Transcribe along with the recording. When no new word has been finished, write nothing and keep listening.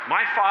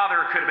My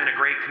father could have been a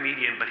great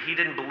comedian, but he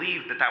didn't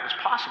believe that that was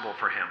possible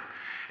for him.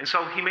 And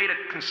so he made a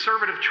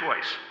conservative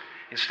choice.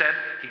 Instead,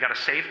 he got a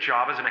safe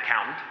job as an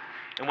accountant.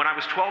 And when I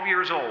was 12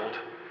 years old,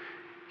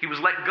 he was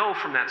let go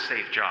from that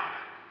safe job.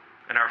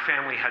 And our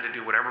family had to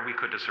do whatever we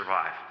could to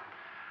survive.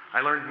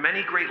 I learned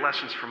many great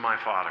lessons from my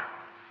father,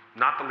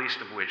 not the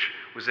least of which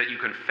was that you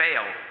can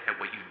fail at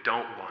what you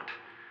don't want.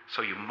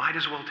 So you might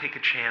as well take a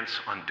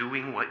chance on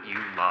doing what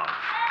you love.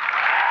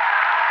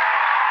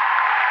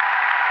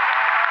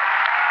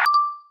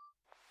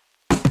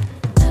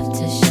 Love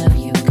to show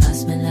you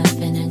cause me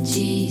laughing and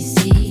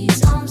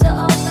GC's arms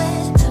are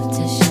open. Love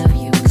to show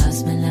you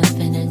cause me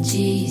laughing and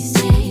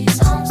GC's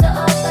arms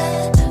are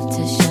open. Love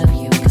to show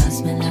you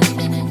cause me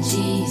laughing and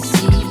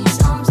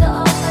GC's arms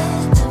are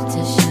open. Love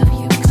to show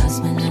you cause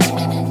me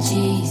laughing and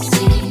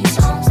GC's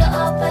arms are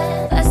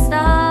open. First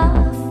off,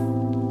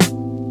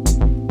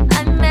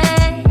 I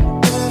made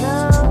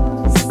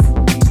those.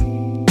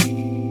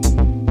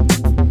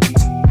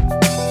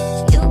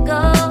 You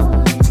go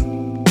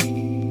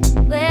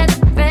where the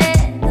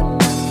rhythm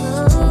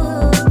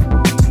moves.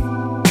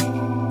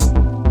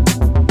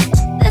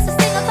 There's this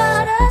thing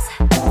about us,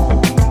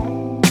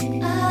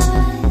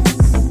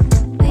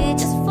 we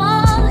just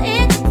fall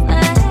into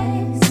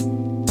place.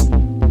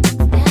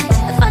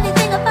 The funny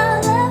thing about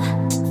love,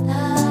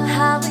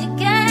 how it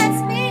gets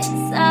me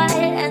inside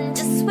and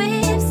just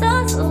sweeps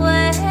us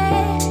away.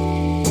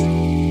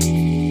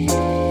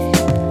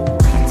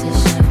 Love to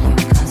show you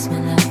cause me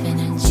laughing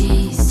and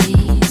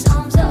GC's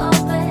arms are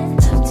open.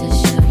 Love to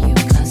show you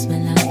cause me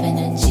laughing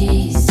and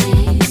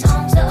GC's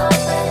arms are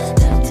open.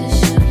 Love to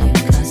show you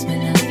cause me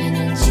laughing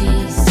and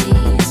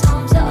GC's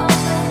arms are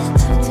open.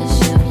 Love to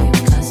show you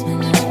cause me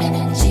laughing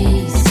and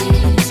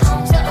GC's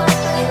arms are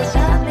open. You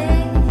got me.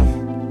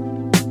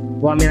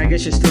 Well, I mean, I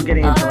guess you're still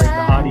getting into like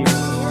the audio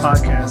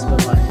podcast,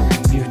 but like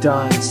you've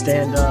done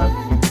stand-up,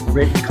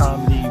 written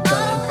comedy, you've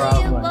done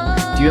improv.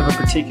 Like, do you have a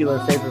particular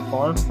favorite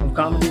form of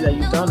comedy that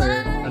you've done, or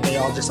are they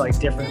all just like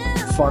different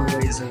fun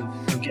ways of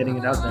getting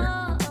it out there?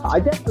 I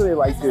definitely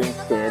like doing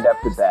stand-up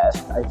the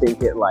best. I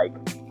think it like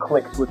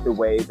clicks with the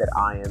way that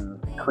I am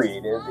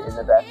creative in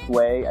the best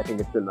way. I think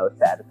it's the most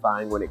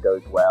satisfying when it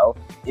goes well.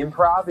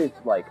 Improv is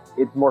like,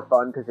 it's more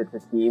fun because it's a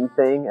team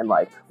thing, and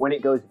like when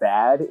it goes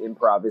bad,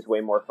 improv is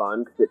way more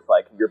fun because it's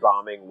like you're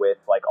bombing with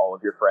like all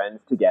of your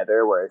friends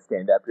together, whereas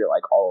stand-up you're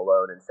like all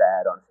alone and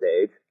sad on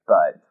stage.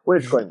 But when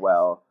it's going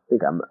well, I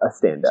think I'm a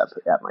stand-up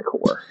at my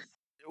core.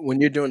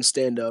 When you're doing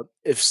stand up,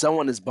 if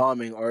someone is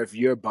bombing or if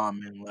you're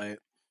bombing, like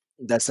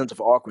that sense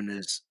of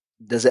awkwardness,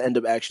 does it end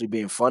up actually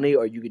being funny,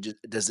 or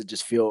does it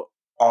just feel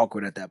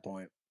awkward at that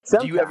point?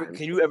 Can you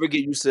ever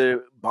get used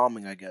to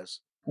bombing, I guess?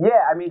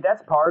 Yeah, I mean,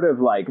 that's part of,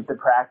 like, the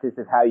practice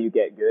of how you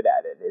get good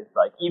at it is,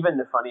 like, even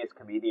the funniest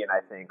comedian, I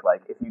think,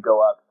 like, if you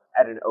go up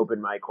at an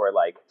open mic where,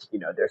 like, you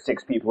know, there's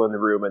 6 people in the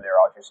room and they're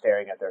all just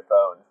staring at their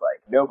phones,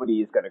 like,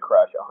 nobody is going to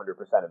crush 100%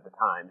 of the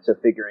time. So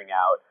figuring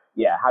out,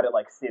 how to,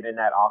 like, sit in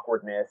that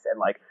awkwardness and,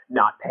 like,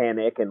 not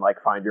panic and,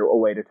 like, find a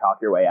way to talk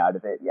your way out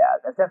of it,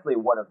 that's definitely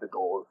one of the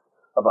goals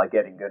of, like,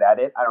 getting good at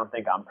it. I don't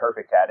think I'm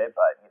perfect at it,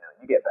 but, you know,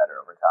 you get better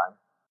over time.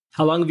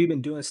 How long have you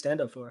been doing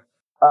stand-up for?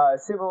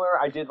 Similar,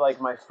 I did like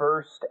my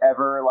first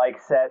ever like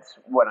sets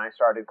when I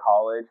started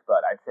college,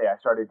 but I'd say I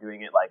started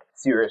doing it like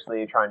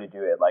seriously, trying to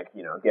do it like,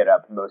 you know, get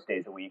up most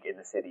days a week in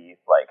the city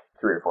like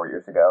 3 or 4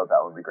 years ago,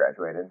 about when we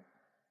graduated.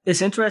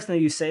 It's interesting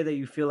that you say that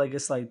you feel like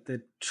it's like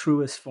the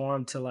truest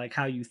form to like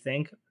how you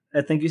think,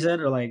 I think you said,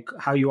 or like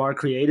how you are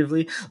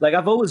creatively. Like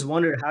I've always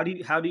wondered how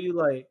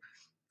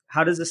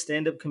does a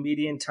stand-up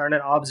comedian turn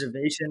an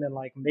observation and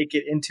like make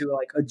it into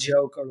like a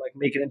joke or like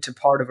make it into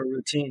part of a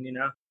routine, you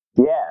know?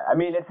 Yeah, I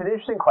mean, it's an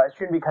interesting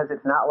question because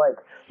it's not like,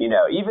 you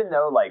know, even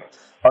though like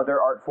other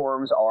art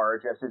forms are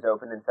just as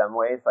open in some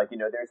ways, like, you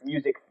know, there's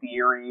music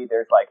theory,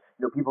 there's like,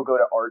 you know, people go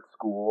to art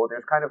school,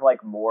 there's kind of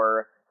like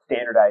more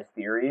standardized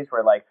theories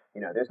where like,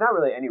 you know, there's not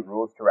really any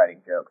rules to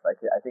writing jokes. Like,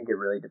 I think it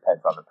really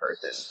depends on the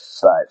person.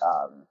 But,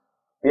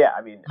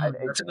 I mean,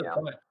 that's a good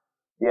point.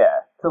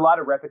 Yeah, it's a lot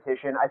of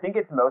repetition. I think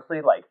it's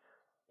mostly like,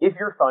 if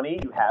you're funny,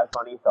 you have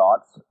funny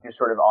thoughts just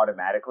sort of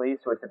automatically.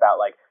 So it's about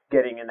like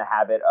getting in the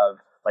habit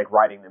of like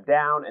writing them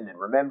down and then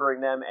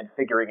remembering them and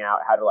figuring out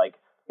how to like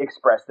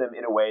express them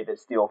in a way that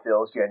still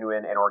feels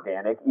genuine and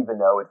organic, even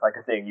though it's like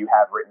a thing you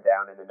have written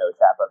down in the notes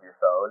app of your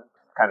phone.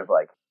 Kind of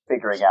like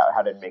figuring out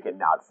how to make it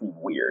not seem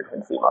weird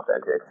and seem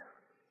authentic.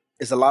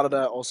 Is a lot of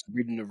that also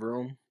reading the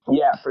room?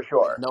 Yeah, for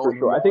sure. For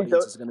sure. I think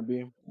those is going to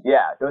be.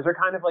 Yeah, those are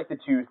kind of like the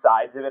two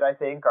sides of it, I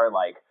think, are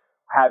like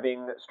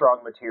having strong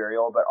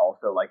material, but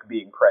also like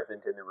being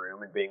present in the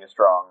room and being a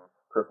strong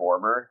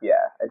performer.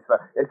 Yeah,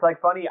 it's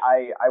like funny.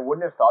 I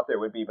wouldn't have thought there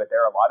would be, but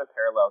there are a lot of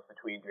parallels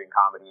between doing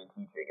comedy and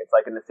teaching. It's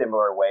like in a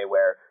similar way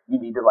where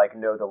you need to like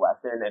know the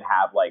lesson and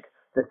have like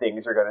the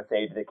things you're going to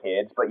say to the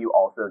kids, but you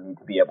also need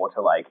to be able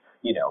to like,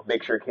 you know,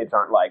 make sure kids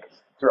aren't like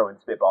throwing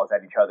spitballs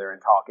at each other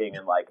and talking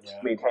and like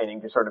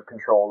maintaining just sort of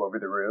control over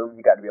the room.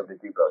 You got to be able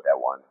to do both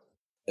at once.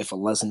 If a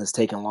lesson is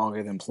taking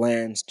longer than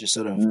plans, just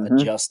sort of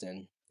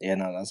adjusting. Yeah,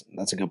 no,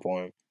 that's a good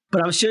point.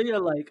 But I'm sure you're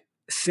like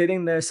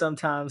sitting there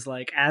sometimes,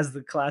 like as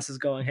the class is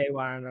going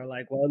haywire, and they're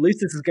like, "Well, at least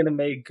this is gonna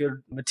make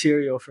good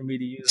material for me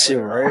to use Shit,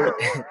 later on." right?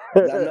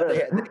 'Cause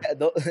I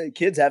know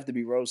kids have to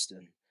be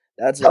roasting.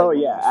 That's like Oh one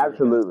of yeah, my favorite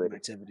absolutely. pastime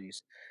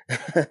activities.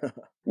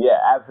 Yeah,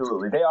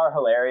 absolutely. They are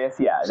hilarious.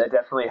 Yeah, that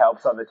definitely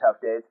helps on the tough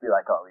days to be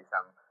like, oh, at least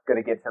I'm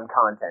gonna get some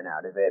content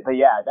out of it. But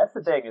yeah, that's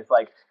the thing. Is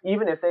like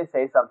even if they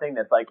say something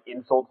that's like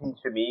insulting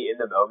to me in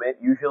the moment,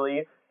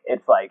 usually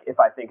it's like if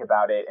I think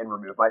about it and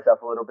remove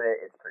myself a little bit,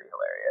 it's pretty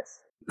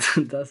hilarious.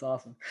 That's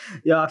awesome.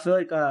 Yeah, I feel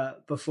like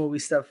before we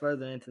step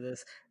further into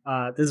this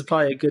is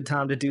probably a good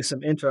time to do some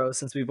intros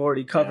since we've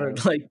already Yeah.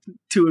 covered like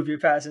two of your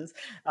passions.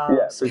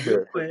 Yeah, So for real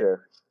sure, for quick,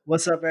 sure.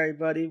 what's up,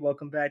 everybody?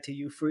 Welcome back to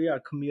You Free, our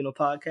communal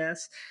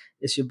podcast.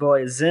 It's your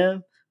boy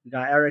Zim. We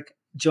got Eric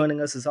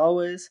joining us as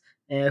always,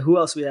 and who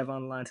else we have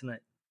on the line tonight?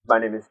 My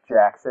name is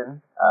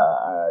Jackson,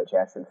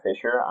 Jackson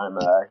Fisher. I'm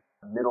a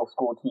middle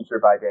school teacher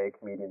by day,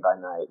 comedian by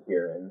night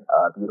here in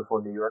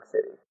beautiful New York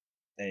City.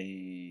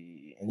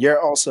 Hey, and you're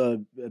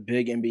also a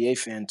big NBA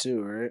fan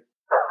too, right?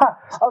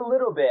 A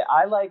little bit.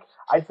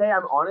 I'd say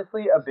I'm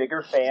honestly a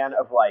bigger fan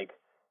of like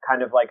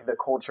kind of like the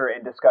culture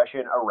and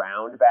discussion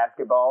around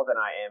basketball than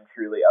I am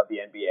truly of the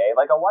NBA.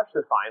 Like I'll watch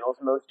the finals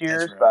most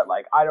years, right. but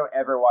like I don't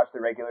ever watch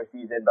the regular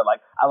season. But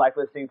like I like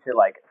listening to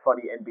like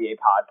funny NBA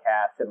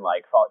podcasts and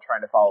like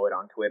trying to follow it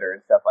on Twitter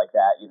and stuff like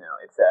that. You know,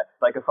 it's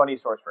like a funny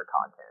source for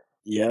content.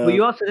 Yeah. Well,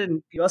 you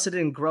also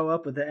didn't grow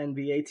up with the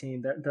NBA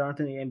team. There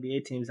aren't any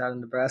NBA teams out in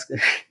Nebraska.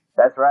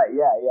 That's right.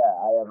 Yeah.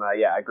 I am.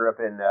 I grew up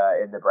in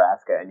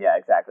Nebraska, and yeah,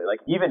 exactly. Like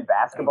even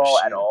basketball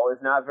at all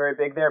is not very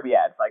big there, but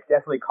yeah, it's like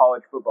definitely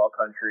college football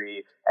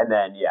country. And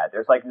then yeah,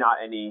 there's like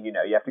not any. You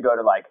know, you have to go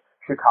to like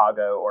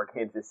Chicago or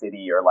Kansas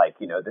City or like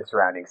the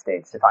surrounding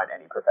states to find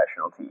any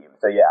professional team.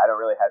 So yeah, I don't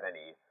really have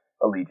any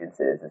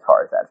allegiances as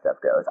far as that stuff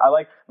goes. I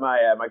like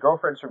my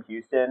girlfriend's from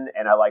Houston,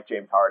 and I like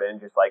James Harden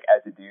just like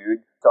as a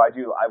dude. So I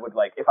would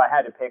like if I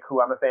had to pick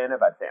who I'm a fan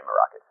of, I'd say I'm a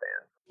Rockets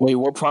fan. Wait,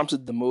 what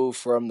prompted the move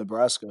from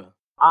Nebraska?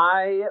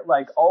 I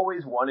like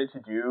always wanted to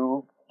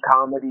do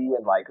comedy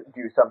and like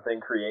do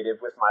something creative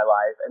with my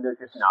life, and there's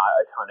just not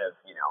a ton of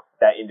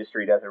that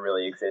industry doesn't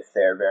really exist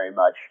there very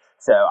much.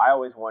 So I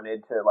always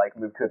wanted to like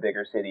move to a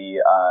bigger city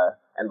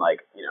and like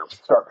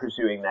start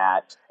pursuing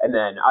that. And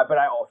then but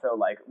I also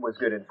like was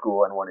good in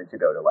school and wanted to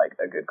go to like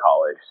a good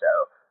college.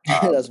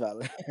 So that's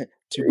valid.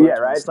 Yeah,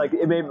 right. It's like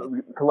it made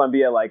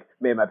Columbia like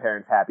made my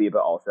parents happy,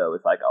 but also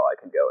it's like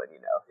I can go and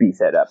be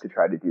set up to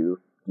try to do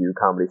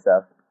comedy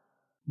stuff.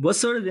 What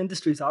sort of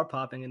industries are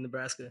popping in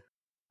Nebraska?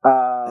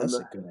 That's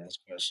a good ass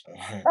question.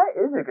 That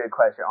is a good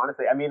question,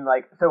 honestly. I mean,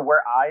 like, so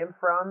where I am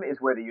from is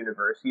where the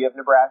University of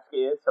Nebraska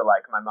is. So,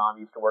 like, my mom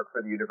used to work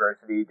for the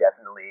university.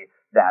 Definitely,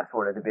 that's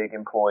one of the big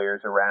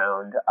employers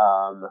around.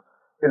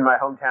 In my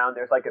hometown,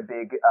 there's like a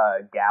big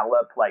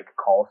Gallup like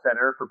call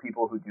center for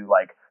people who do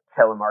like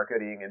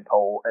telemarketing and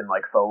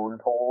like phone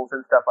polls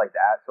and stuff like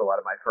that. So a lot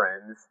of my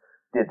friends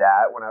did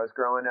that when I was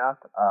growing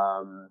up.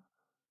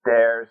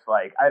 There's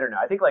like, I don't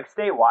know, I think like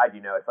statewide,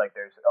 it's like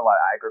there's a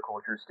lot of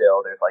agriculture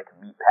still. There's like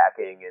meat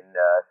packing and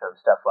some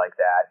stuff like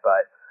that.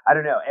 But I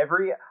don't know,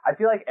 I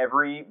feel like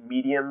every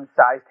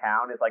medium-sized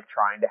town is like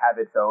trying to have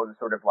its own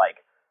sort of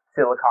like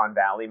Silicon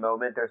Valley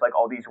moment. There's like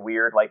all these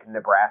weird like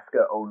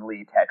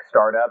Nebraska-only tech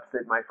startups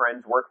that my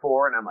friends work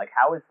for. And I'm like,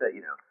 how is that,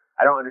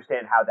 I don't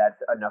understand how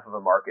that's enough of a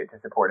market to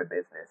support a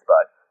business.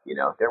 But,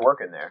 they're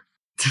working there.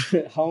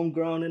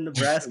 Homegrown in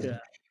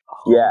Nebraska.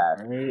 Yeah.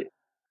 Right.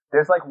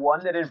 There's like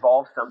one that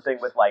involves something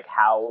with like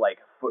how like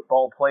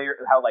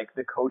how like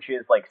the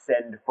coaches like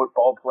send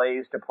football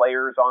plays to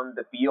players on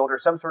the field or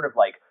some sort of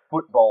like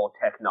football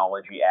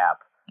technology app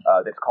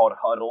that's called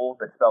Huddle,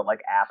 that's spelled like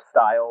app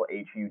style,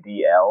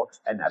 HUDL,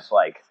 and that's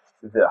like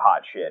the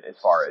hot shit as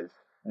far as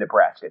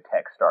Nebraska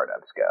tech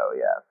startups go.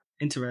 Yeah.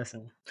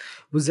 Interesting.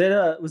 Was it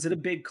a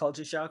big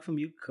culture shock from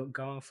you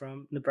going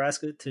from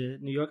Nebraska to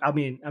New York? I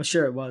mean, I'm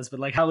sure it was, but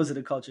like, how was it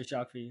a culture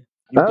shock for you?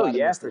 Oh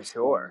yeah, for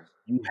sure.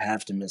 You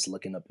have to miss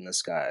looking up in the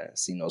sky,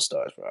 see no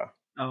stars, bro.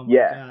 Oh my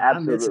yeah, God.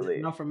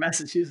 absolutely. I'm from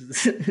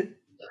Massachusetts.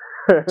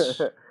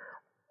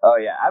 Oh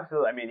yeah,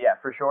 absolutely. I mean, yeah,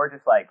 for sure.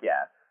 Just like,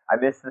 yeah, I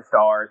miss the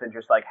stars and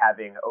just like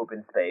having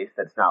open space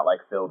that's not like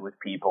filled with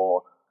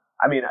people.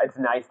 I mean, it's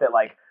nice that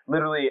like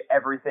literally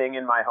everything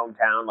in my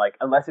hometown, like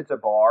unless it's a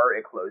bar,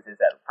 it closes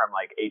from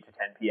like 8 to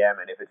 10 p.m.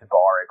 And if it's a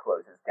bar, it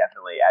closes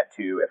definitely at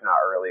 2, if not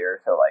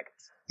earlier. So like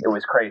it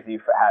was crazy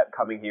for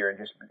coming here and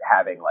just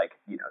having like,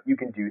 you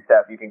can do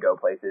stuff, you can go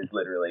places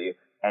literally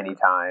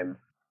anytime.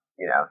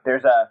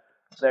 There's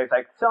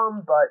like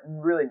some, but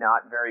really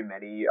not very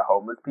many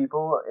homeless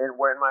people in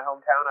my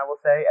hometown, I will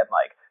say. And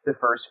like the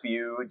first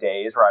few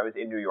days where I was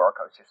in New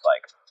York, I was just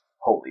like,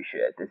 holy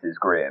shit, this is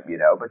grim,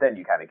 But then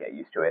you kind of get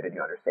used to it and you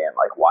understand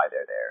like why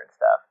they're there and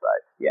stuff.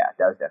 But yeah,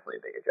 that was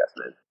definitely a big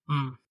adjustment.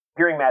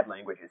 Hearing mad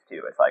languages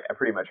too. It's like I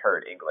pretty much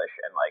heard English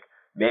and like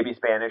maybe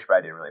Spanish, but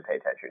I didn't really pay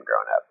attention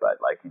growing up.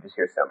 But like you just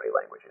hear so many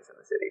languages in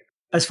the city.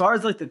 As far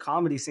as like the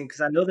comedy scene,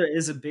 because I know there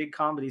is a big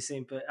comedy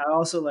scene, but I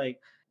also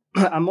like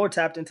I'm more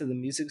tapped into the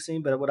music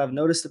scene, but what I've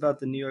noticed about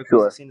the New York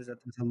music Sure. scene is that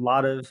there's a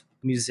lot of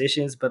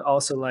musicians, but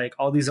also like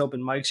all these open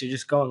mics, you're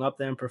just going up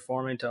there and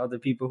performing to other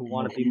people who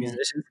want to be Mhm.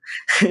 musicians.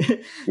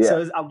 Yeah.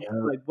 So I wonder,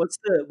 Yeah. like,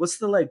 what's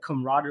the like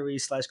camaraderie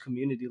slash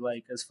community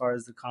like as far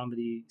as the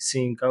comedy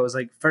scene goes?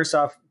 Like, first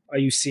off, are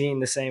you seeing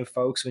the same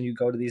folks when you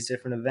go to these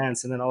different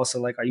events, and then also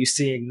like, are you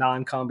seeing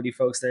non-comedy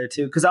folks there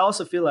too? Because I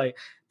also feel like,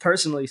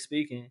 personally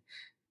speaking,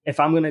 if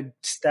I'm gonna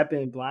step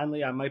in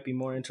blindly, I might be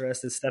more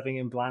interested stepping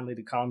in blindly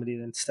to comedy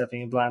than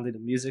stepping in blindly to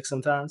music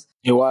sometimes.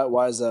 Yeah,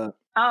 why is that?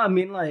 I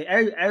mean, like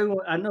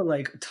everyone, I know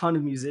like a ton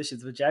of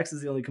musicians, but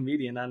Jackson's the only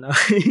comedian I know.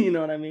 You know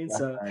what I mean? That's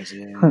So nice.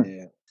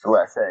 Yeah.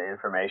 Less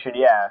information.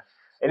 Yeah,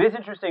 it is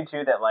interesting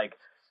too that like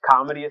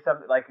comedy is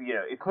something like you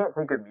can't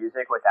think of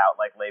music without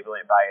like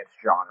labeling it by its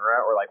genre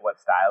or like what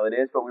style it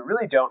is, but we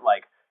really don't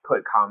like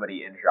put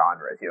comedy in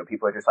genres.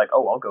 People are just like,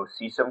 oh, I'll go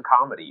see some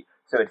comedy.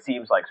 So it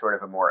seems like sort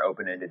of a more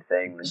open-ended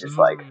thing than just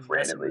like that's a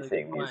randomly really good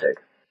seeing point. music.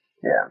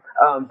 Yeah.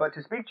 But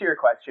to speak to your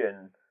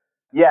question,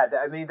 yeah,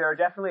 I mean there are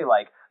definitely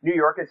like New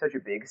York is such a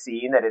big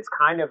scene that it's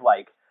kind of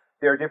like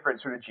there are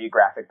different sort of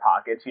geographic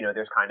pockets.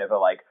 There's kind of a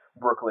like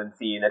Brooklyn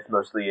scene that's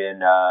mostly in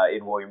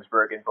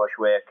Williamsburg and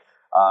Bushwick.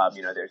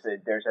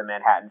 There's a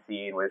Manhattan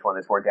scene. There's one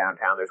that's more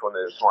downtown. There's one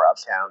that's more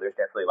uptown. There's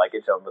definitely like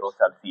its own little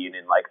sub scene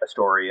in like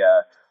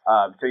Astoria.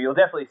 So you'll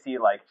definitely see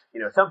like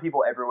some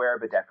people everywhere,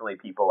 but definitely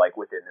people like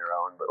within their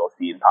own little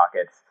scene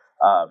pockets.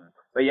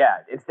 But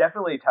yeah, it's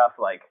definitely tough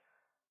like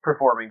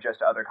performing just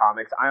to other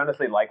comics. I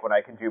honestly like when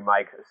I can do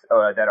mics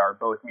that are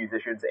both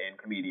musicians and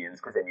comedians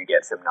because then you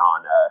get some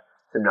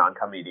non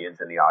comedians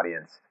in the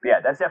audience. But yeah,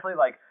 that's definitely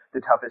like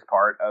the toughest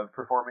part of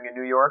performing in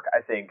New York.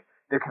 I think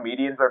the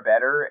comedians are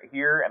better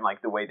here and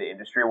like the way the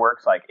industry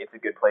works, like it's a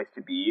good place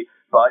to be.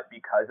 But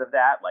because of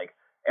that, like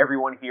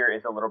everyone here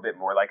is a little bit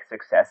more like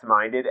success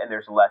minded and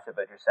there's less of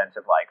a just sense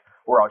of like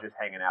we're all just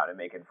hanging out and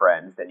making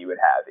friends than you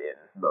would have in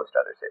most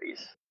other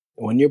cities.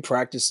 When you're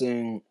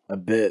practicing a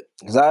bit,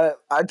 because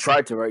I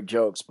tried to write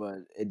jokes, but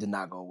it did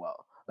not go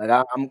well. Like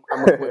I'm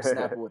a quick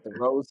snapper with the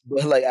roast,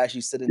 but like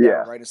actually sitting down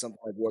Yeah. writing something,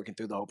 like working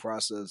through the whole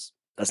process,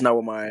 that's not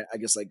where my, I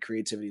guess, like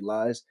creativity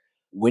lies.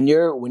 When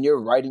you're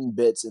writing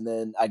bits and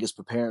then I guess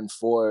preparing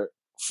for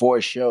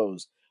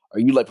shows, are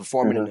you like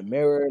performing in Mhm. the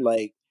mirror?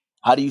 Like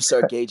how do you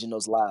start gauging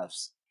those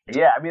laughs?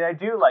 Yeah, I mean, I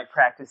do like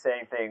practice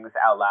saying things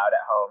out loud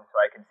at home so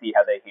I can see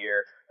how they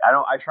hear.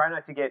 I try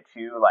not to get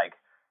too like,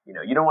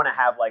 you don't want to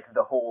have like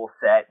the whole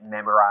set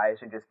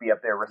memorized and just be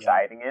up there Yeah.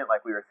 reciting it.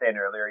 Like we were saying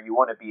earlier, you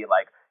want to be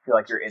like, feel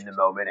like you're in the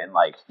moment and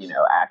like,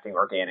 acting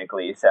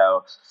organically.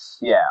 So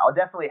yeah, I'll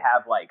definitely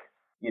have like,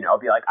 I'll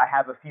be like, I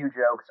have a few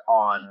jokes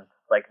on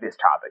like this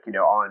topic,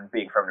 on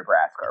being from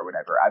Nebraska or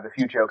whatever. I have a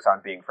few jokes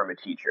on being being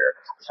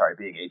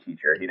a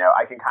teacher.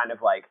 I can kind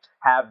of like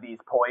have these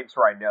points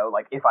where I know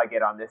like if I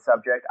get on this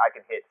subject, I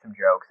can hit some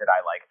jokes that I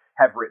like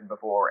have written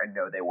before and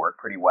know they work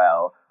pretty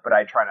well. But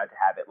I try not to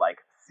have it like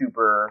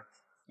super.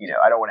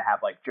 I don't want to have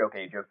like joke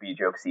A, joke B,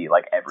 joke C,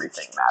 like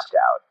everything mapped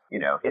out.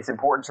 It's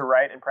important to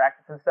write and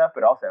practice and stuff,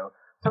 but also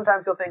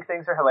sometimes you'll think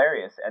things are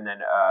hilarious and then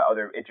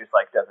it just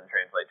like doesn't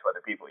translate to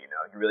other people. You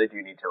really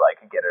do need to like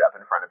get it up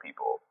in front of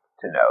people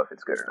to know if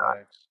it's good or not.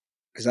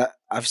 Because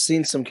I've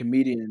seen some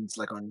comedians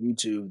like on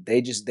YouTube, they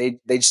just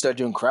start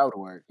doing crowd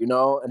work,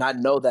 and I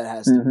know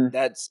that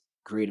that's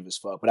creative as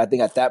fuck. But I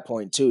think at that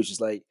point too, it's just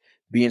like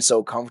being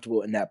so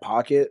comfortable in that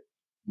pocket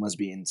must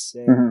be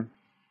insane.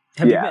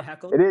 Have you Yeah, been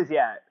heckled? it is.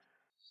 Yeah,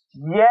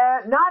 yeah.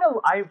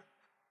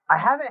 I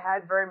haven't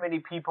had very many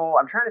people.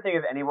 I'm trying to think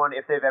of anyone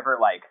if they've ever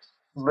like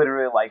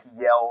literally like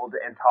yelled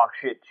and talked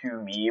shit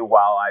to me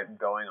while I'm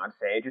going on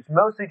stage. It's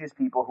mostly just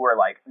people who are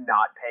like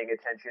not paying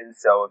attention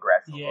so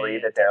aggressively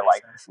that they're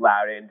makes like sense.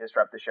 loud and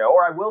disrupt the show.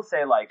 Or I will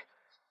say like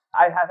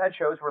I have had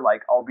shows where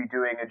like I'll be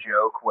doing a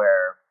joke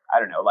where I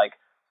don't know, like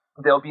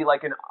there'll be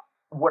like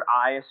what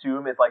I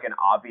assume is like an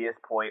obvious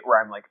point where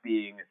I'm like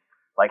being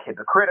like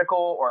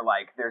hypocritical or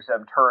like there's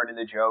some turn in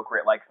the joke where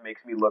it like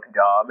makes me look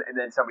dumb, and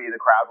then somebody in the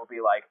crowd will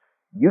be like,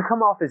 you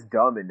come off as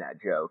dumb in that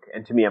joke.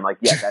 And to me, I'm like,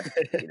 yeah,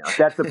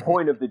 that's the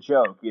point of the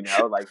joke,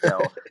 like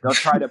they'll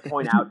try to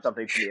point out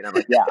something to me and I'm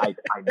like, yeah, I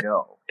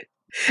know.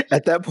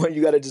 At that point,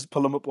 you got to just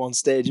pull them up on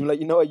stage and be like,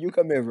 you know what, you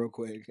come in real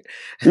quick.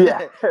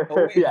 Yeah. Yeah,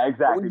 Or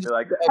exactly. just They're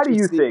like, keep an how do extra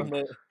you seat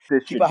think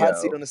this keep should a hot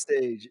seat go? on the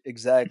stage.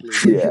 Exactly.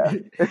 Yeah.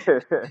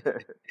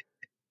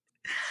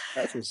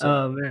 That's what's up.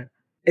 Oh man,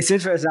 it's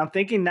interesting. I'm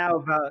thinking now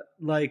about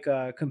like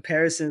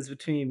comparisons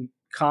between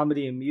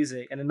comedy and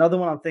music, and another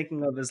one I'm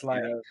thinking of is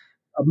like Yeah.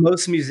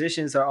 most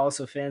musicians are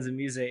also fans of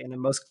music, and then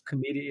most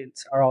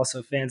comedians are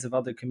also fans of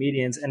other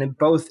comedians. And in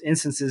both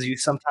instances, you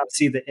sometimes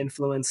see the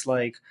influence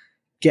like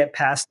get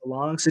passed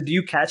along. So, do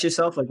you catch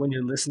yourself like when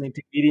you're listening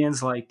to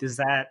comedians? Like, does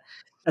that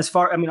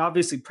I mean,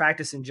 obviously,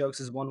 practicing jokes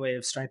is one way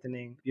of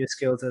strengthening your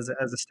skills as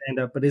a stand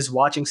up, but is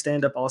watching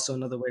stand up also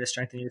another way to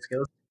strengthen your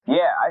skills?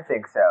 Yeah, I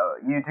think so.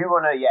 You do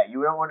want to,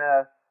 you don't want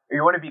to,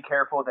 you want to be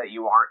careful that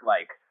you aren't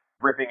like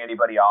ripping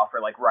anybody off or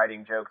like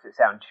writing jokes that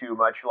sound too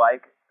much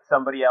like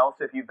somebody else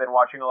if you've been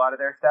watching a lot of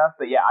their stuff.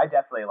 But yeah, I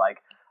definitely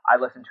I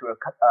listen to a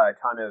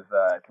ton of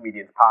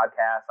comedians'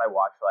 podcasts. I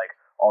watch like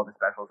all the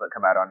specials that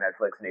come out on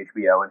Netflix and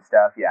HBO and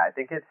stuff. Yeah, I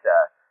think it's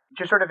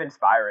just sort of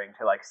inspiring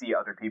to like see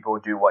other people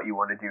do what you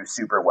want to do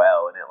super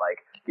well, and it like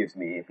gives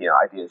me, you know,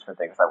 ideas for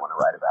things I want to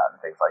write about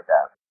and things like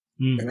that.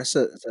 And that's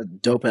a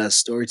dope ass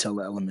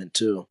storyteller element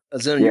too.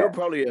 As in, you're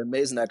probably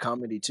amazing at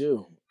comedy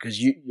too,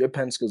 because your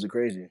pen skills are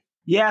crazy.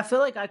 Yeah, I feel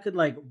like I could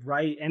like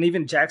write, and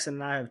even Jackson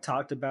and I have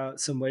talked about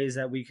some ways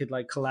that we could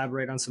like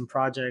collaborate on some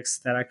projects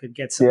that I could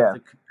get some of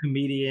the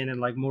comedian and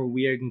like more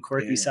weird and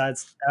quirky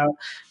sides out.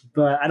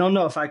 But I don't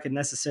know if I could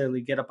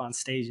necessarily get up on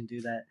stage and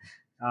do that.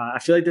 I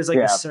feel like there's like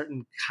a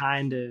certain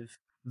kind of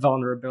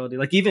vulnerability,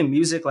 like even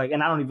music, like,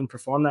 and I don't even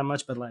perform that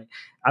much, but like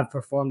I've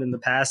performed in the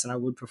past and I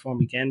would perform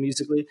again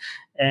musically,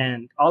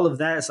 and all of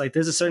that. It's like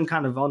there's a certain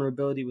kind of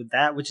vulnerability with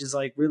that, which is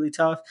like really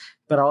tough.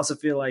 But I also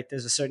feel like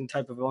there's a certain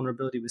type of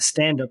vulnerability with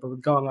stand up or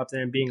with going up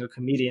there and being a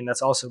comedian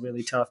that's also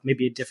really tough.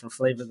 Maybe a different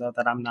flavor though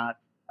that I'm not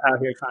out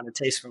here trying to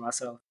taste for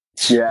myself.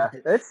 Yeah,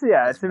 it's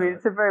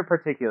a very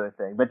particular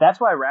thing, but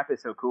that's why rap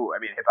is so cool. I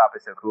mean, hip hop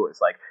is so cool.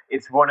 It's like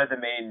it's one of the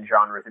main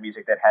genres of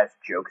music that has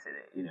jokes in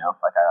it. You know,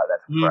 like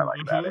that's what I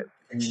like about it.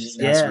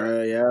 That's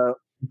right, yeah.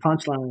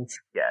 Punchlines.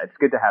 Yeah, it's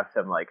good to have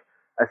some like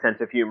a sense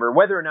of humor,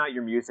 whether or not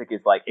your music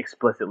is like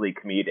explicitly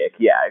comedic.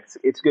 Yeah,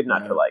 it's good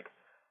not to like.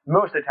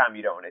 Most of the time,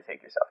 you don't want to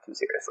take yourself too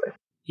seriously.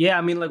 Yeah,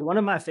 I mean, like one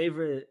of my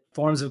favorite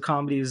forms of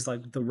comedy is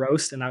like the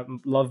roast, and I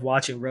love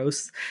watching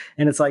roasts.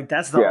 And it's like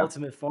that's the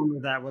ultimate form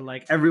of that, where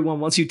like everyone,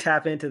 once you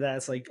tap into that,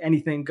 it's like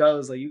anything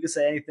goes. Like you can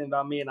say anything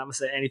about me, and I'm gonna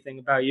say anything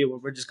about you,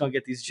 and we're just gonna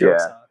get these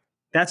jokes out.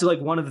 That's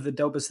like one of the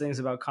dopest things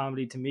about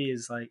comedy to me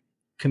is like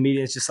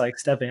comedians just like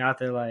stepping out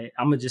there, like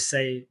I'm gonna just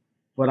say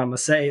what I'm gonna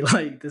say,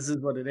 like this is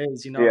what it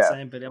is, you know what I'm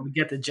saying? But I'm gonna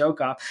get the joke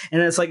off.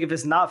 And it's like if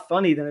it's not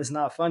funny, then it's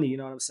not funny, you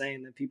know what I'm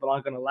saying? Then people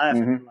aren't gonna laugh.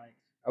 And I'm like,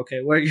 okay,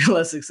 where you're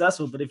less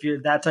successful. But if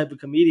you're that type of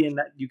comedian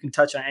that you can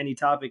touch on any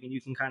topic and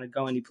you can kind of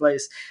go any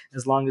place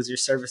as long as you're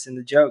servicing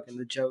the joke. And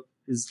the joke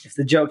is, if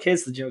the joke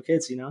hits,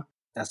 you know?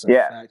 That's a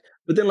fact.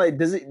 But then like,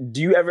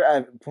 do you ever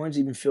at points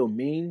even feel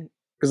mean?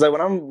 Because like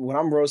when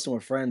I'm roasting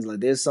with friends,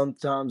 like there's some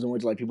times in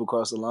which like people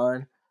cross the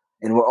line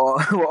and we'll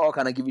all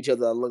kind of give each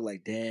other a look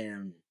like,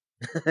 damn,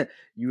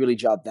 you really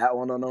dropped that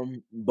one on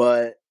them.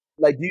 But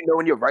like, do you know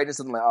when you're writing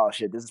something like, oh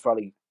shit, this is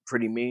probably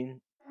pretty mean?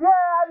 Yeah,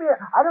 I mean,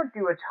 I don't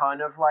do a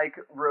ton of like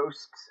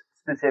roasts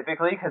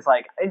specifically because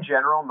like in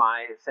general,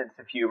 my sense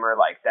of humor,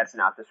 like that's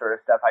not the sort of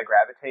stuff I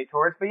gravitate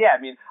towards. But yeah,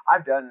 I mean,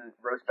 I've done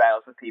roast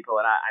battles with people,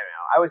 and I don't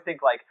know, I always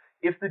think like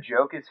if the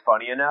joke is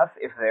funny enough,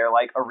 if they're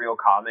like a real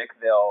comic,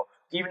 they'll,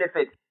 even if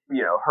it,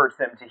 you know, hurts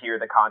them to hear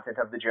the content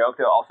of the joke,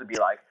 they'll also be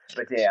like,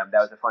 but damn,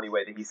 that was a funny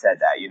way that he said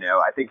that, you know?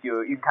 I think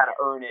you can kind of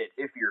earn it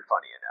if you're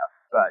funny enough.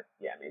 But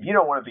yeah, I mean, you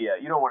don't want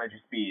to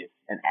just be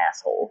an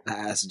asshole.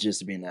 Ass just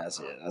to be an ass,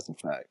 yeah, that's a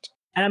fact.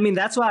 And I mean,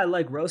 that's why I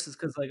like roasts,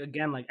 because like,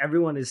 again, like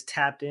everyone is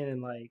tapped in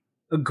and like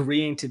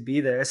agreeing to be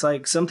there. It's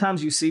like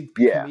sometimes you see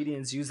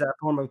comedians use that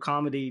form of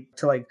comedy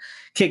to like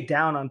kick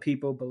down on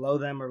people below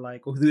them, or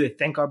like who they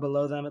think are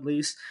below them at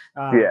least,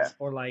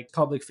 or like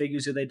public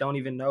figures who they don't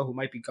even know who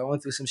might be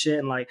going through some shit.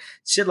 And like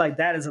shit like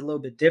that is a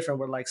little bit different,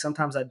 where like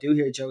sometimes I do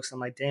hear jokes,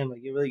 I'm like, damn, like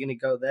you're really gonna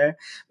go there?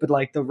 But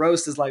like the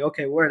roast is like,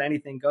 okay, where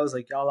anything goes,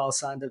 like y'all all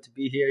signed up to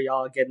be here,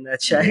 y'all getting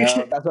that check.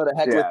 Yeah, that's why the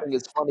heckler thing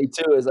is funny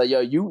too. Is like, yo,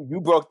 you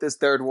broke this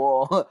third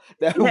wall.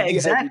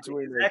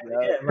 Exactly. Yeah.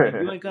 Like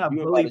you ain't gonna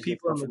bully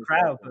people in the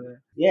crowd, but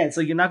it's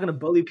like you're not gonna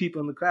bully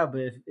people in the crowd,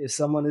 but if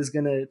someone is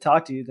gonna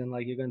talk to you, then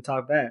like you're gonna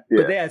talk back.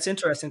 But yeah, it's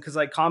interesting because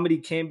like comedy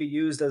can be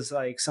used as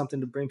like something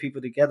to bring people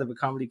together, but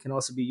comedy can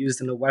also be used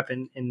in a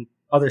weapon in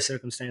other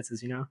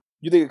circumstances, you know?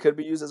 You think it could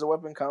be used as a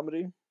weapon,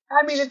 comedy?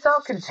 I mean, it's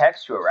all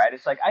contextual, right?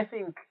 It's like, I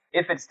think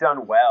if it's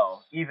done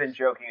well, even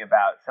joking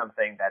about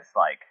something that's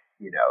like,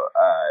 you know,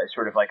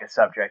 sort of like a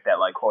subject that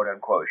like quote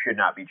unquote should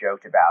not be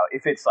joked about,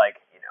 if it's like,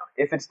 you know,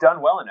 if it's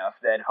done well enough,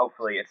 then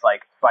hopefully it's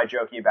like by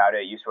joking about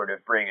it, you sort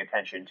of bring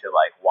attention to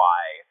like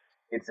why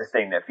it's this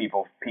thing that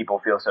people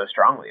feel so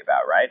strongly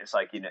about, right? It's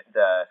like, you know,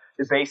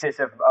 the basis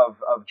of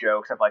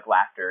jokes, of like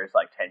laughter, is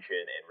like tension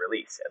and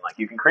release, and like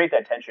you can create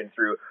that tension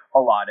through a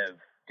lot of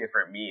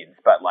different means,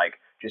 but like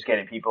just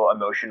getting people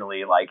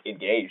emotionally like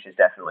engaged is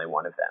definitely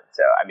one of them.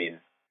 So I mean,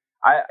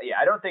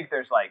 I don't think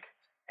there's like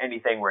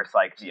anything where it's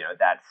like, you know,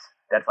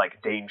 that's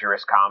like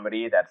dangerous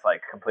comedy that's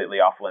like completely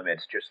off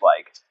limits, just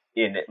like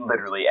in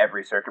literally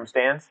every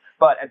circumstance.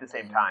 But at the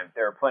same time,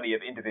 there are plenty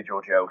of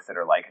individual jokes that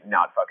are like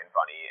not fucking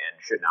funny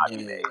and should not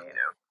be made, you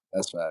know?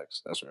 That's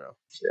facts. That's real.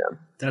 Yeah.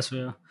 That's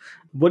real.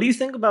 What do you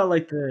think about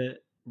like the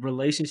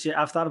relationship?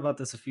 I've thought about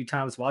this a few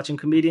times watching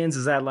comedians,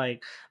 is that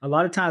like a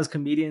lot of times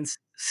comedians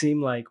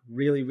seem like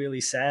really, really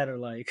sad, or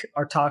like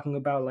are talking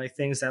about like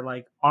things that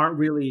like aren't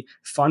really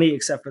funny,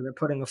 except for they're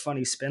putting a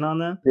funny spin on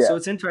them. So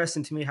it's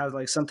interesting to me how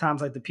like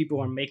sometimes like the people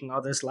who are making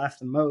others laugh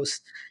the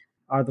most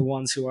are the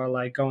ones who are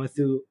like going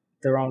through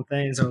their own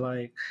things, or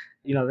like,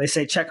 you know, they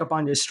say check up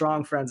on your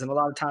strong friends, and a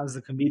lot of times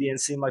the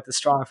comedians seem like the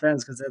strong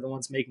friends because they're the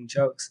ones making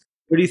jokes.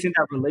 Where do you think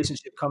that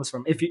relationship comes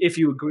from, if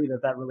you agree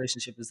that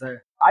relationship is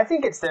there? I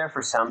think it's there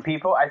for some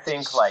people. I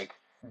think like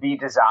the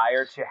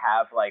desire to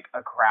have like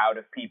a crowd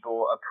of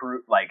people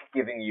approve, like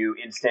giving you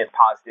instant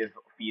positive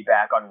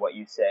feedback on what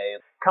you say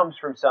comes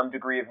from some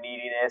degree of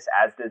neediness,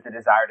 as does the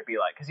desire to be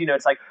like, because, you know,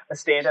 it's like a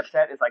stand-up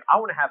set is like, I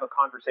want to have a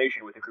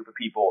conversation with a group of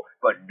people,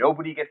 but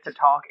nobody gets to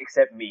talk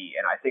except me.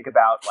 And I think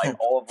about like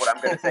all of what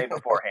I'm going to say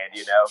beforehand,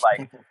 you know,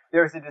 like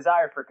there's a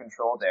desire for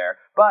control there,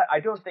 but I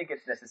don't think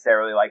it's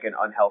necessarily like an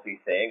unhealthy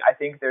thing. I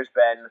think there's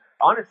been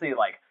honestly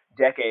like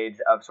decades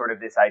of sort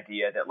of this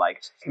idea that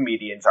like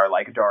comedians are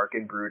like dark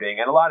and brooding,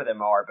 and a lot of them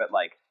are, but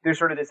like there's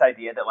sort of this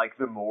idea that like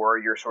the more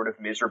you're sort of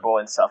miserable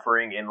and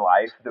suffering in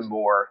life, the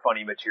more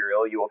funny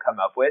material you will come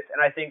up with.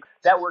 And I think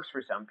that works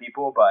for some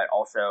people, but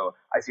also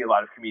I see a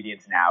lot of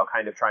comedians now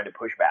kind of trying to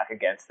push back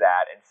against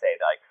that and say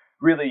that, like,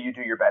 really you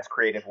do your best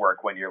creative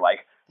work when you're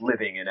like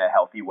living in a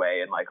healthy way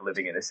and like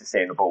living in a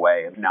sustainable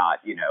way and not,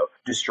 you know,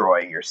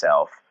 destroying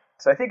yourself.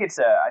 So I think it's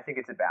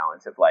a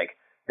balance of like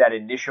that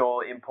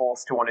initial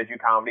impulse to want to do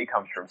comedy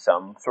comes from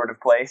some sort of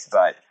place,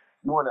 but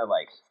you want to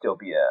like still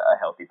be a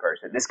healthy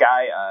person. This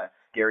guy,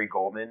 Gary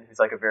Goldman, who's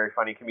like a very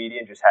funny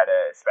comedian, just had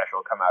a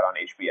special come out on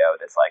HBO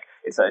that's like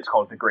it's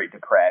called The Great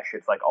Depression.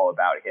 It's like all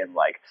about him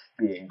like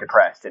being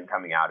depressed and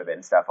coming out of it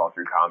and stuff all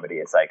through comedy.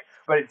 It's like,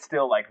 but it's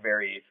still like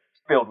very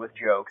filled with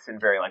jokes and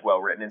very like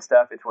well written and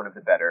stuff. It's one of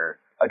the better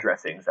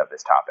addressings of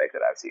this topic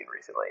that I've seen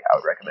recently. I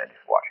would recommend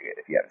watching it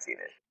if you haven't seen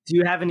it. Do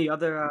you have any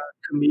other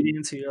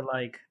comedians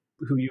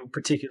who you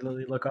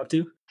particularly look up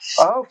to?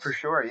 Oh, for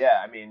sure.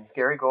 Yeah. I mean,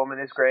 Gary Goldman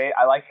is great.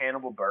 I like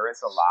Hannibal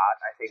Buress a lot.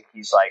 I think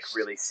he's like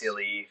really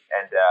silly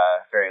and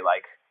very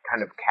like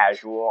kind of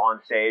casual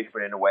on stage,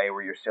 but in a way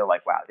where you're still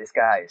like, wow, this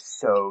guy is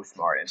so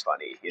smart and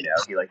funny. You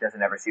know, he like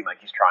doesn't ever seem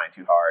like he's trying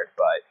too hard,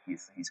 but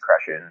he's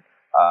crushing.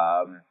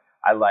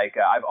 I like,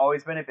 I've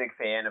always been a big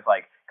fan of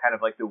like kind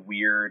of like the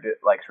weird,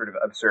 like sort of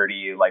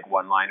absurdy, like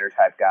one-liner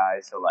type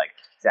guys. So like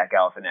Zach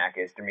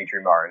Galifianakis,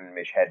 Dimitri Martin,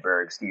 Mitch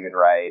Hedberg, Stephen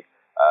Wright,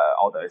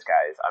 all those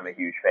guys I'm a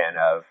huge fan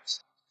of.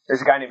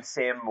 There's a guy named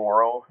Sam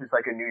Morrill, who's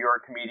like a New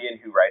York comedian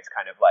who writes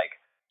kind of like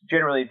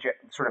generally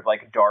sort of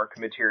like dark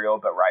material,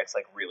 but writes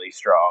like really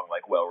strong,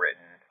 like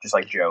well-written, just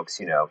like jokes,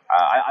 you know.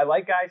 I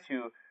like guys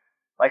who,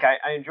 like,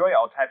 I enjoy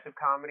all types of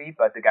comedy,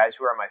 but the guys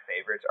who are my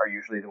favorites are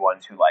usually the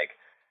ones who like,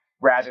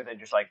 rather than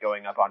just like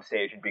going up on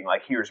stage and being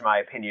like, here's my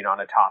opinion on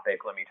a topic,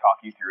 let me talk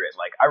you through it.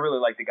 Like, I really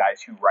like the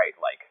guys who write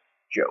like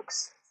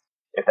jokes,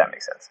 if that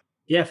makes sense.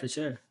 Yeah, for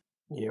sure.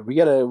 Yeah,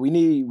 we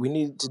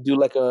need to do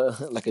like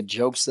a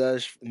joke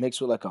sesh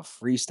mixed with like a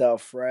freestyle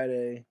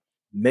Friday,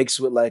 mixed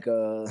with like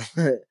a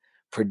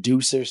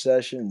producer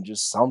session,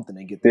 just something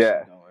to get this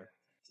shit going.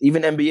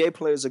 Even NBA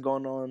players are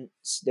going on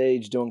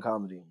stage doing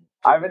comedy.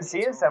 I've been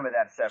seeing some of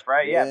that stuff,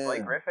 right? Yeah,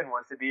 Blake Griffin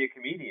wants to be a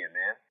comedian,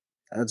 man.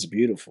 That's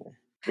beautiful.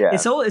 Yeah,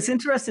 it's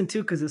interesting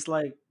too, because it's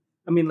like,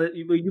 I mean,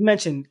 you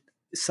mentioned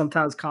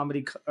sometimes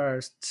comedy or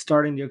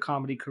starting your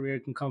comedy career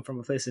can come from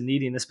a place of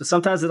neediness, but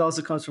sometimes it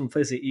also comes from a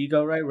place of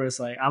ego, right? Where it's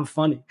like, I'm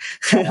funny.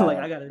 Like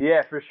I gotta.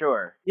 Yeah, for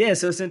sure. Yeah,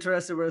 so it's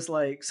interesting where it's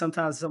like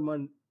sometimes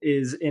someone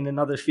is in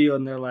another field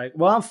and they're like,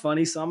 well, I'm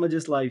funny, so I'm gonna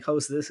just like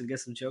host this and get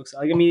some jokes.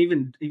 Like, I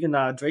mean,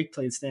 even Drake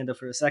played stand up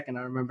for a second.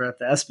 I remember at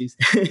the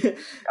ESPYs.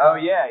 Oh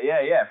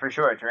yeah, for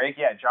sure. Drake,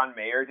 yeah. John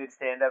Mayer did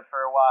stand up for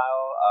a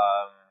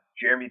while.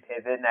 Jeremy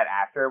Piven, that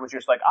actor, was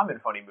just like, I'm in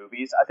funny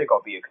movies. I think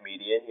I'll be a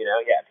comedian, you know?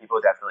 Yeah, people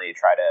definitely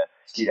try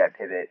to do that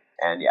pivot.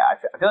 And yeah,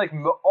 I feel like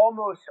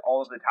almost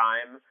all of the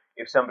time,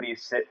 if somebody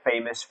is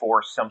famous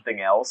for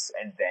something else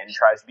and then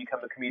tries to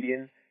become a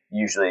comedian,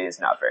 usually is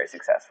not very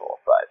successful.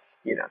 But,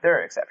 you know, there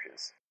are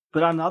exceptions.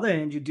 But on the other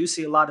hand, you do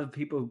see a lot of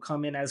people who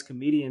come in as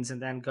comedians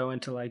and then go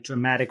into like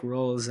dramatic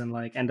roles and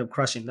like end up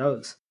crushing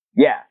those.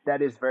 Yeah,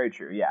 that is very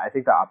true. Yeah, I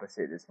think the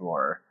opposite is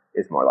more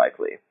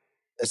likely.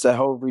 It's that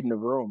whole reading the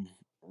room,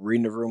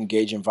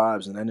 gauging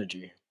vibes and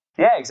energy.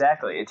 Yeah,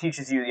 exactly. It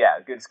teaches you,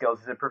 good skills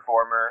as a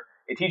performer.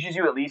 It teaches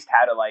you at least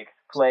how to like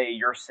play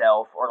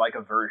yourself or like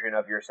a version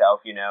of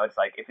yourself. You know, it's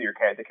like if the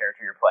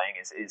character you're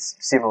playing is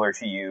similar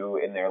to you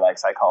in their like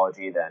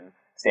psychology, then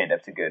stand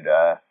up's a good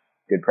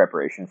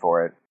preparation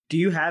for it. Do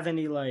you have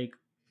any like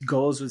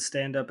goals with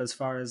stand up as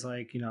far as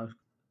like, you know,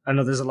 I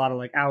know there's a lot of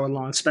like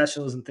hour-long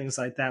specials and things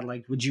like that.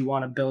 Like, would you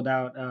want to build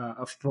out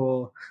a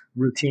full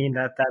routine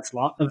that's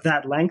long of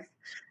that length,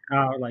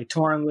 or like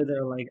touring with it,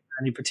 or like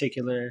any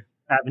particular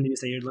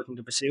avenues that you're looking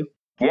to pursue?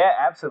 Yeah,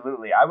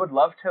 absolutely. I would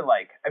love to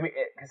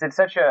because it's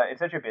such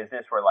a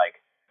business where like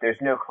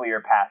there's no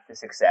clear path to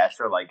success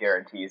or like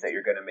guarantees that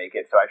you're going to make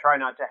it. So I try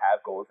not to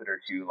have goals that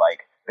are too like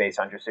based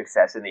on your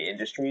success in the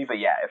industry. But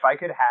yeah, if I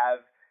could have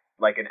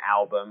like an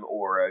album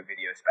or a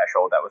video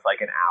special that was like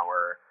an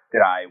hour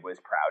that I was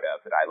proud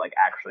of, that I like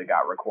actually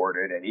got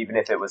recorded. And even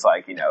if it was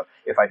like, you know,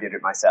 if I did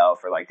it myself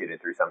or like did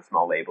it through some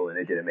small label and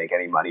it didn't make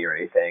any money or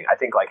anything, I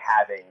think like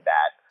having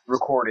that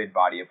recorded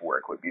body of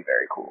work would be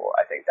very cool.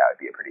 I think that would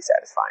be a pretty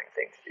satisfying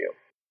thing to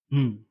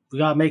do. We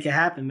gotta make it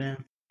happen,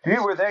 man. Dude,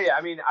 we're there. Yeah,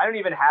 I mean, I don't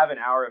even have an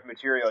hour of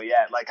material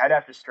yet. Like, I'd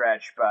have to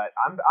stretch, but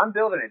I'm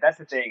building it. That's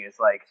the thing. Is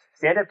like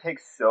stand-up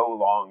takes so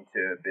long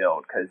to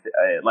build because,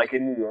 like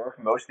in New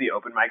York, most of the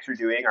open mics we're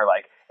doing are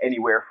like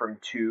anywhere from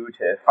 2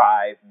 to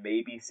 5,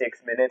 maybe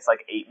 6 minutes.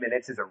 Like 8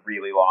 minutes is a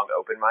really long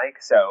open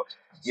mic. So,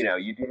 you know,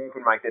 you do an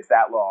open mic that's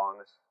that long.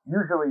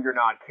 Usually you're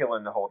not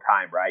killing the whole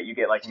time, right? You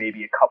get like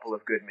maybe a couple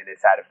of good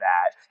minutes out of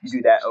that. You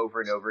do that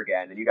over and over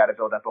again, and you got to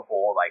build up a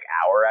whole like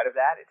hour out of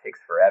that. It takes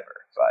forever,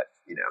 but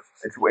you know,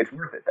 it's worth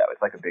it though.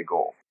 It's like a big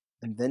goal.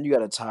 And then you got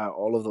to tie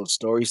all of those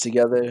stories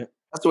together.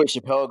 That's the way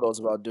Chappelle goes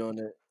about doing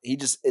it.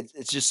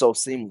 It's just so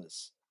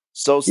seamless.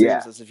 So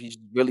seamless, as if he's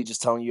really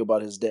just telling you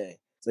about his day.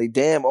 It's like,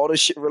 damn, all this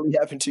shit really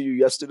happened to you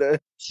yesterday.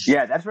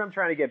 Yeah, that's what I'm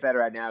trying to get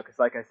better at now. Because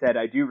like I said,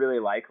 I do really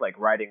like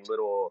writing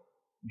little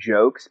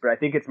jokes, but I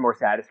think it's more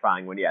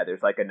satisfying when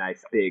there's like a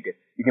nice big,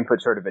 you can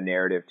put sort of a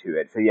narrative to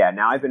it. So yeah,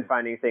 now I've been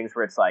finding things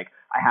where it's like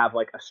I have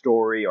like a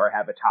story or I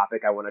have a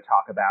topic I want to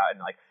talk about, and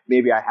like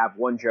maybe I have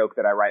one joke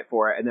that I write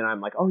for it, and then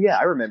I'm like, oh yeah,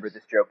 I remember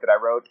this joke that I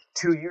wrote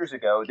 2 years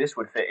ago. This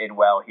would fit in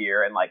well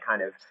here, and like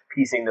kind of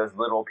piecing those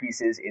little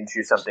pieces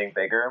into something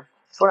bigger.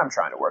 That's what I'm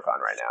trying to work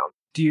on right now.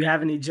 Do you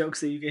have any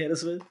jokes that you can hit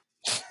us with?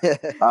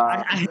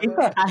 I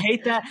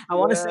hate that. I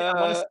want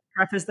to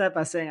preface that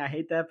by saying I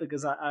hate that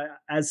because I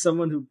as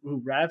someone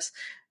who raps,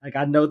 like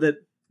I know that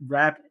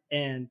rap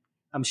and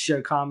I'm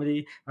sure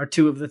comedy are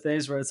two of the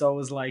things where it's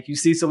always like you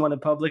see someone in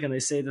public and they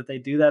say that they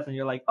do that, and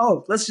you're like,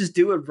 oh, let's just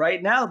do it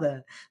right now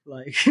then.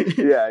 Like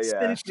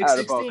out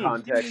of all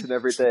context and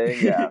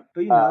everything. Yeah,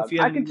 but you know, if you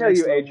I can tell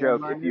you a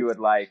joke if you would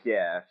like.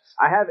 Yeah,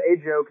 I have a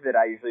joke that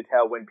I usually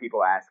tell when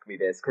people ask me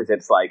this because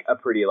it's like a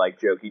pretty like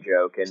jokey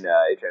joke, and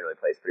it generally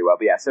plays pretty well.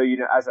 But yeah, so you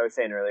know, as I was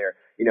saying earlier,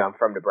 you know, I'm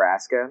from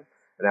Nebraska,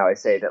 and I always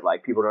say that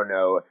like people don't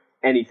know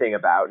anything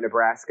about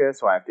Nebraska,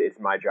 so it's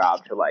my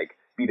job to like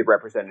be the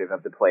representative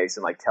of the place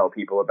and like tell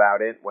people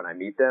about it when I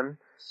meet them.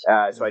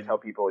 So I tell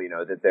people, you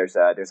know, that there's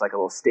like a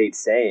little state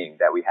saying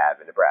that we have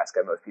in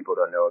Nebraska. Most people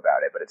don't know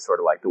about it, but it's sort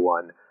of like the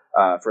one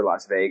for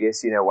Las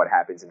Vegas. You know, what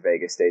happens in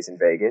Vegas stays in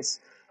Vegas.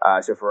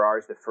 So for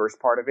ours, the first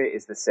part of it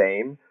is the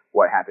same,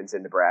 what happens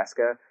in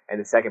Nebraska, and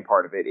the second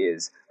part of it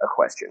is a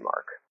question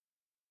mark.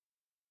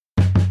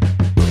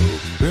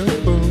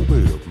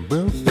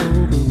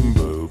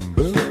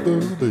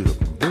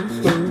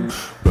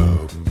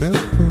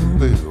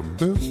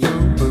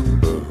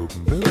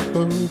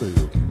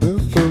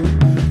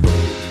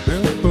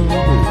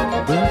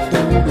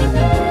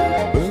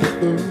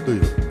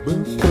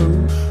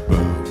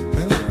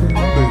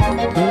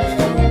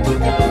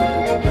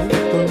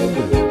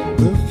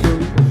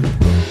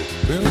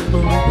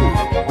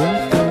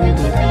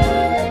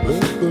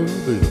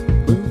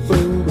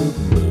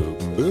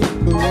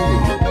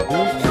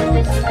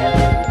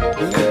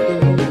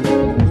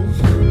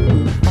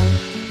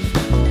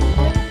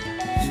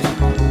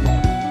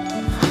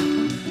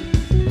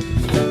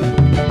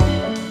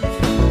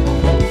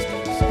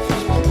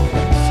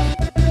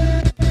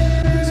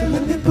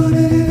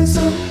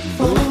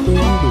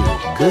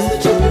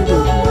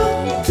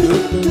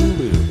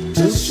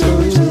 Just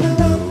show each other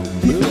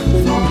love. Here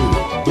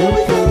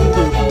we go.